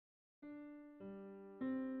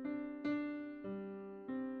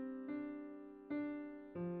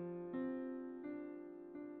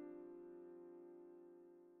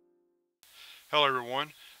Hello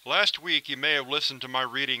everyone. Last week you may have listened to my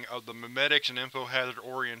reading of the Memetics and Infohazard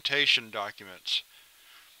orientation documents.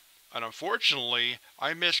 And unfortunately,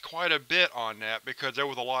 I missed quite a bit on that because there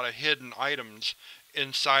was a lot of hidden items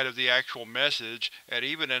inside of the actual message and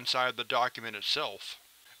even inside the document itself.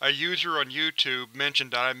 A user on YouTube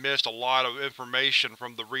mentioned that I missed a lot of information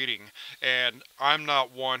from the reading, and I'm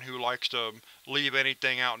not one who likes to leave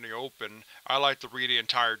anything out in the open. I like to read the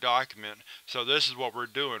entire document, so this is what we're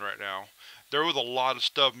doing right now. There was a lot of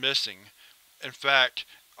stuff missing. In fact,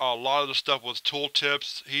 a lot of the stuff was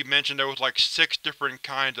tooltips. He mentioned there was like 6 different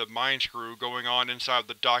kinds of mine screw going on inside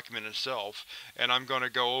the document itself, and I'm going to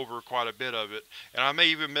go over quite a bit of it. And I may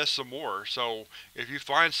even miss some more, so if you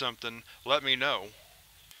find something, let me know.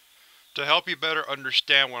 To help you better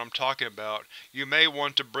understand what I'm talking about, you may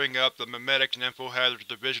want to bring up the Memetics and Infohazards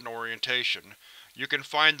Division orientation. You can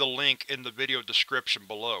find the link in the video description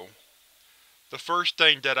below. The first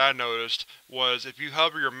thing that I noticed was if you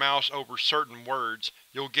hover your mouse over certain words,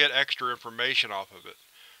 you'll get extra information off of it.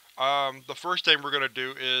 The first thing we're going to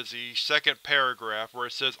do is the second paragraph where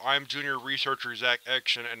it says, "I'm Junior Researcher Zach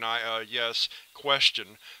Action and yes,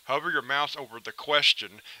 question." Hover your mouse over the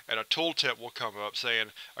question and a tooltip will come up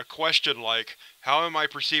saying, a question like, "How am I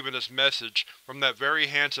perceiving this message from that very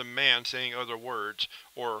handsome man saying other words?"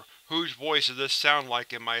 or "Whose voice does this sound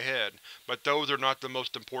like in my head?" But those are not the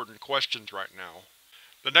most important questions right now.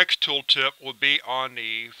 The next tooltip will be on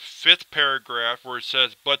the 5th paragraph where it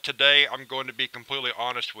says, "But today I'm going to be completely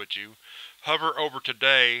honest with you." Hover over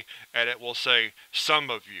today and it will say,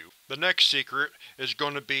 "Some of you." The next secret is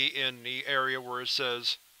going to be in the area where it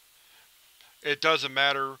says, "It doesn't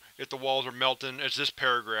matter if the walls are melting." It's this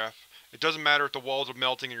paragraph. "It doesn't matter if the walls are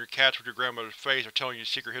melting and your cats with your grandmother's face are telling you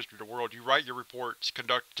the secret history of the world. You write your reports,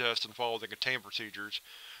 conduct tests, and follow the containment procedures.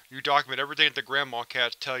 You document everything that the grandma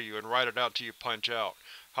cats tell you and write it out until you punch out.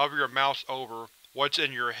 Hover your mouse over what's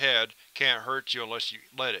in your head can't hurt you unless you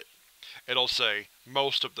let it." It'll say,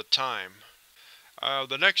 "most of the time."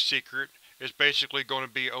 The next secret is basically going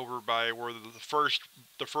to be over by where the first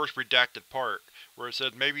redacted part, where it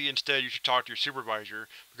says maybe instead you should talk to your supervisor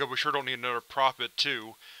because we sure don't need another prophet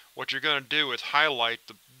too. What you're going to do is highlight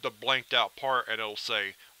the blanked out part and it'll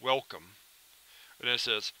say, "Welcome." And it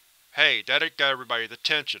says, "Hey, that got everybody's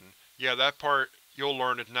attention. Yeah, that part you'll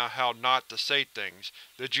learn is now how not to say things.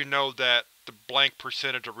 Did you know that the blank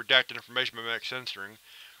percentage of redacted information mimics censoring?"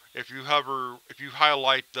 If you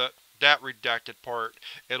highlight that redacted part,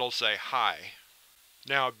 it'll say hi.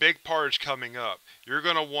 Now a big part is coming up. You're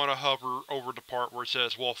going to want to hover over the part where it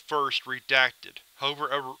says, "Well, first redacted."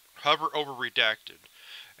 Hover over redacted.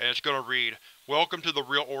 And it's going to read, "Welcome to the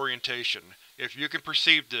real orientation. If you can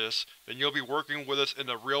perceive this, then you'll be working with us in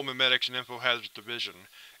the real Memetics and Infohazards Division.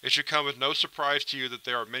 It should come as no surprise to you that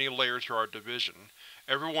there are many layers to our division.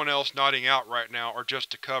 Everyone else nodding out right now are just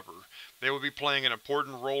to cover. They will be playing an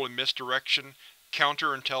important role in misdirection,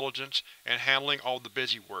 counterintelligence, and handling all the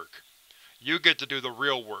busy work. You get to do the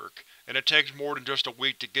real work, and it takes more than just a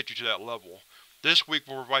week to get you to that level. This week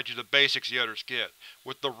will provide you the basics the others get,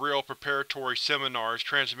 with the real preparatory seminars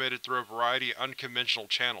transmitted through a variety of unconventional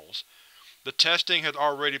channels. The testing has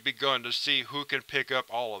already begun to see who can pick up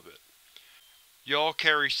all of it. You all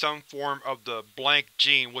carry some form of the blank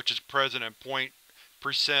gene which is present in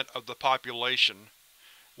 0% of the population,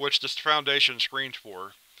 which the Foundation screens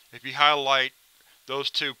for. If you highlight those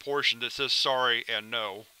two portions it says sorry and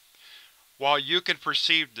no. While you can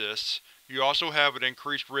perceive this, you also have an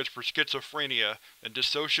increased risk for schizophrenia and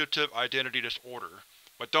dissociative identity disorder.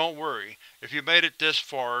 But don't worry, if you made it this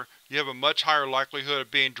far, you have a much higher likelihood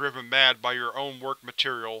of being driven mad by your own work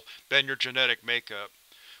material than your genetic makeup.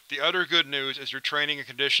 The other good news is your training and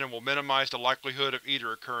conditioning will minimize the likelihood of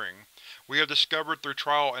either occurring. We have discovered through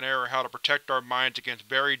trial and error how to protect our minds against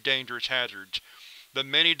very dangerous hazards. The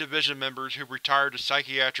many division members who retired to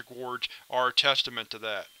psychiatric wards are a testament to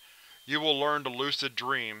that. You will learn to lucid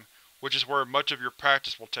dream, which is where much of your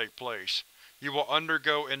practice will take place. You will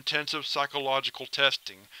undergo intensive psychological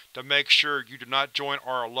testing to make sure you do not join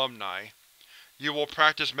our alumni. You will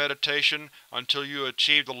practice meditation until you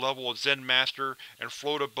achieve the level of Zen Master and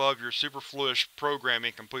float above your superfluous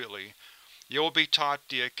programming completely. You will be taught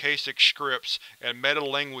the Akashic scripts and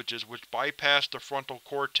meta-languages which bypass the frontal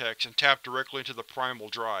cortex and tap directly into the primal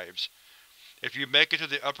drives. If you make it to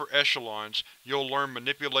the upper echelons, you'll learn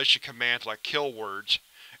manipulation commands like kill words.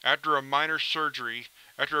 After a few minor surgeries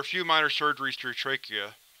to your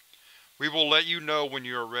trachea, we will let you know when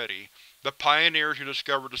you are ready. The pioneers who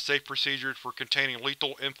discovered the safe procedures for containing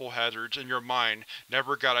lethal infohazards in your mind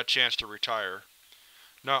never got a chance to retire.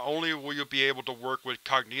 Not only will you be able to work with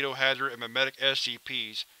cognitohazard and memetic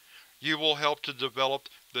SCPs, you will help to develop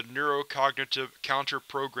the neurocognitive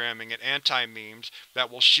counter-programming and anti-memes that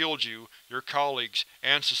will shield you, your colleagues,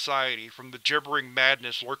 and society from the gibbering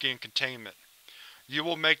madness lurking in containment. You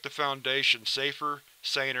will make the Foundation safer,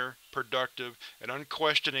 saner, productive, and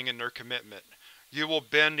unquestioning in their commitment. You will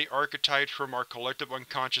bend the archetypes from our collective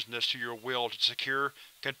unconsciousness to your will to secure,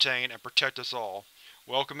 contain, and protect us all.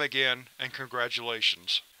 Welcome again, and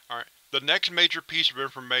congratulations. Alright, the next major piece of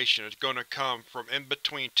information is going to come from in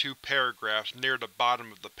between two paragraphs near the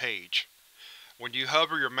bottom of the page. When you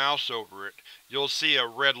hover your mouse over it, you'll see a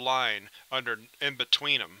red line in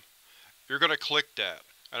between them. You're going to click that,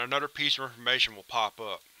 and another piece of information will pop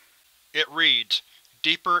up. It reads,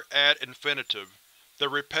 Deeper ad infinitive. The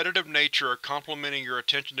repetitive nature of complementing your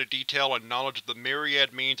attention to detail and knowledge of the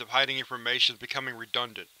myriad means of hiding information is becoming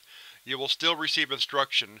redundant. You will still receive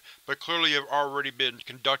instruction, but clearly have already been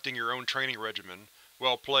conducting your own training regimen.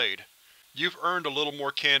 Well played. You've earned a little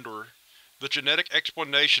more candor. The genetic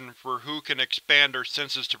explanation for who can expand their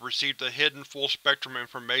senses to perceive the hidden full spectrum of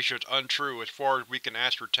information is untrue as far as we can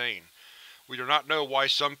ascertain. We do not know why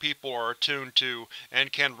some people are attuned to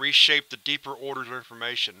and can reshape the deeper orders of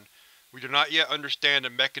information. We do not yet understand the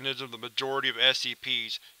mechanism of the majority of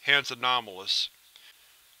SCPs, hence anomalous.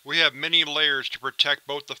 We have many layers to protect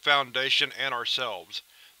both the Foundation and ourselves.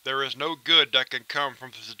 There is no good that can come from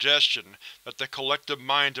the suggestion that the collective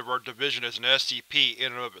minds of our division is an SCP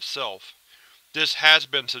in and of itself. This has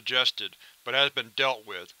been suggested, but has been dealt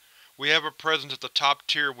with. We have a presence at the top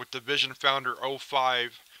tier with Division Founder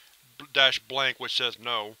 05-blank which says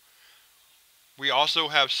no. We also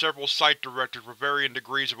have several site directors with varying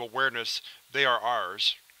degrees of awareness. They are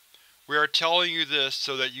ours. We are telling you this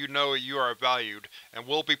so that you know you are valued, and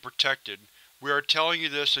will be protected. We are telling you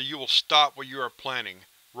this so you will stop what you are planning.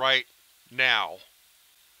 Right now.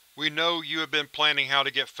 We know you have been planning how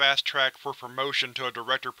to get fast-tracked for promotion to a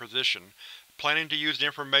director position, planning to use the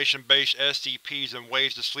information-based SCPs in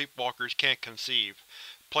ways the sleepwalkers can't conceive,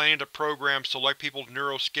 planning to program select people's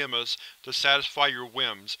neuroschemas to satisfy your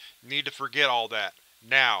whims. You need to forget all that.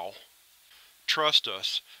 Now. Trust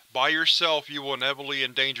us. By yourself you will inevitably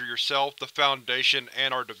endanger yourself, the Foundation,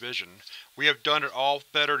 and our division. We have done it all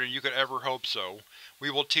better than you could ever hope so.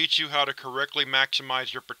 We will teach you how to correctly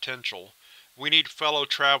maximize your potential. We need fellow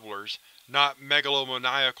travelers, not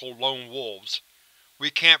megalomaniacal lone wolves.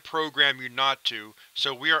 We can't program you not to,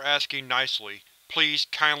 so we are asking nicely. Please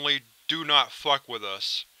kindly do not fuck with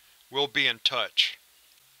us. We'll be in touch.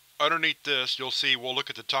 Underneath this you'll see we'll look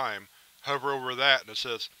at the time. Hover over that and it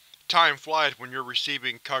says, Time flies when you're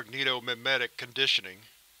receiving cognito-mimetic conditioning.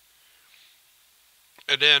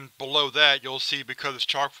 And then below that you'll see because it's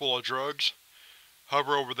chock full of drugs.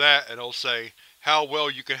 Hover over that and it'll say, how well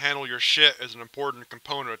you can handle your shit is an important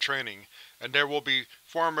component of training, and there will be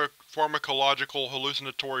pharmacological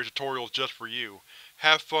hallucinatory tutorials just for you.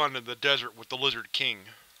 Have fun in the desert with the Lizard King.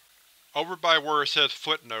 Over by where it says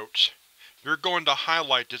footnotes, you're going to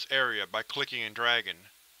highlight this area by clicking and dragging.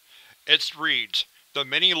 It reads, the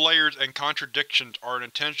many layers and contradictions are an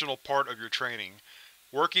intentional part of your training.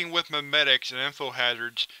 Working with memetics and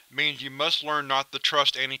infohazards means you must learn not to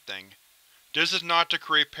trust anything. This is not to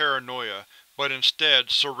create paranoia, but instead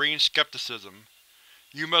serene skepticism.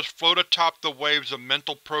 You must float atop the waves of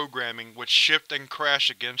mental programming which shift and crash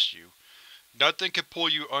against you. Nothing can pull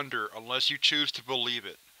you under unless you choose to believe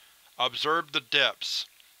it. Observe the depths.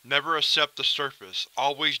 Never accept the surface.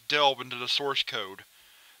 Always delve into the source code.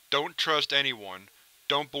 Don't trust anyone.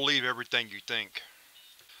 Don't believe everything you think.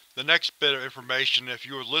 The next bit of information, if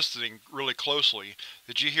you were listening really closely,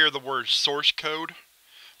 did you hear the word source code?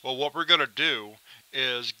 Well, what we're going to do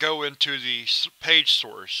is go into the page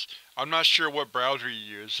source. I'm not sure what browser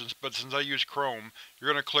you use, but since I use Chrome,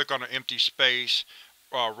 you're going to click on an empty space,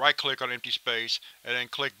 right-click on empty space, and then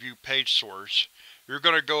click View Page Source. You're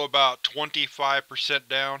going to go about 25%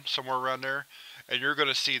 down, somewhere around there, and you're going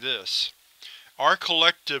to see this. Our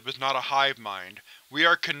collective is not a hive mind. We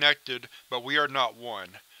are connected, but we are not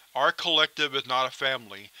one. Our collective is not a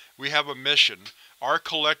family. We have a mission. Our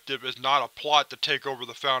collective is not a plot to take over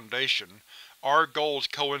the Foundation. Our goals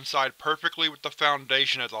coincide perfectly with the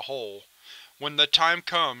Foundation as a whole. When the time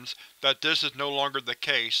comes that this is no longer the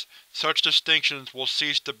case, such distinctions will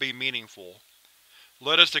cease to be meaningful.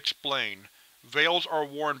 Let us explain. Veils are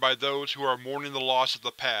worn by those who are mourning the loss of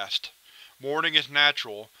the past. Mourning is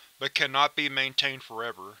natural, but cannot be maintained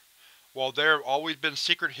forever. While there have always been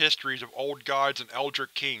secret histories of old gods and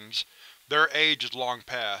eldritch kings, their age is long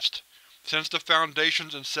past. Since the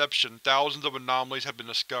Foundation's inception, thousands of anomalies have been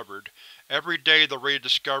discovered. Every day the rate of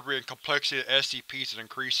discovery and complexity of SCPs is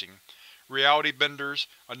increasing. Reality benders,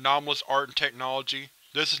 anomalous art and technology,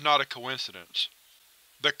 this is not a coincidence.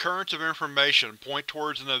 The currents of information point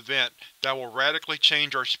towards an event that will radically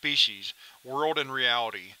change our species, world, and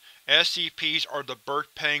reality. SCPs are the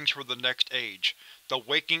birth pangs for the next age, the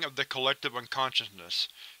waking of the collective unconsciousness.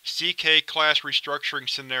 CK-class restructuring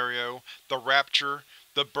scenario, the rapture,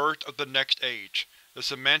 the birth of the next age. The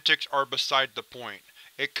semantics are beside the point.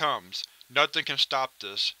 It comes. Nothing can stop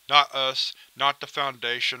this. Not us, not the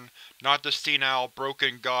Foundation, not the senile,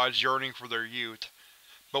 broken gods yearning for their youth.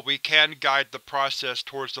 But we can guide the process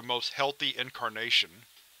towards the most healthy incarnation.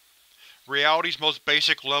 Reality's most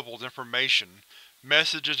basic level is information,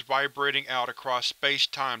 messages vibrating out across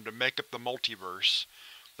space-time to make up the multiverse.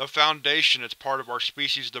 The Foundation is part of our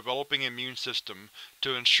species' developing immune system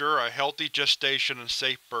to ensure a healthy gestation and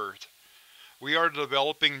safe birth. We are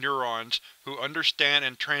developing neurons who understand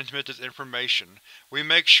and transmit this information. We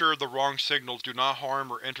make sure the wrong signals do not harm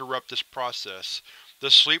or interrupt this process. The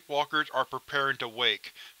sleepwalkers are preparing to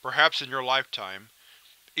wake, perhaps in your lifetime.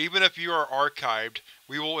 Even if you are archived,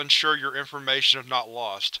 we will ensure your information is not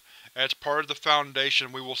lost. As part of the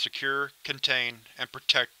Foundation, we will secure, contain, and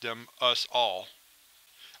protect them, us all.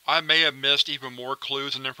 I may have missed even more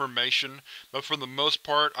clues and information, but for the most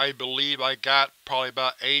part I believe I got probably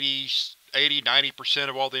about 80–90%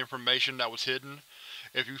 of all the information that was hidden.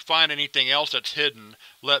 If you find anything else that's hidden,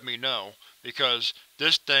 let me know, because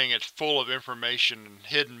this thing is full of information and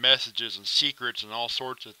hidden messages and secrets and all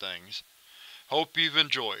sorts of things. Hope you've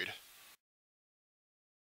enjoyed.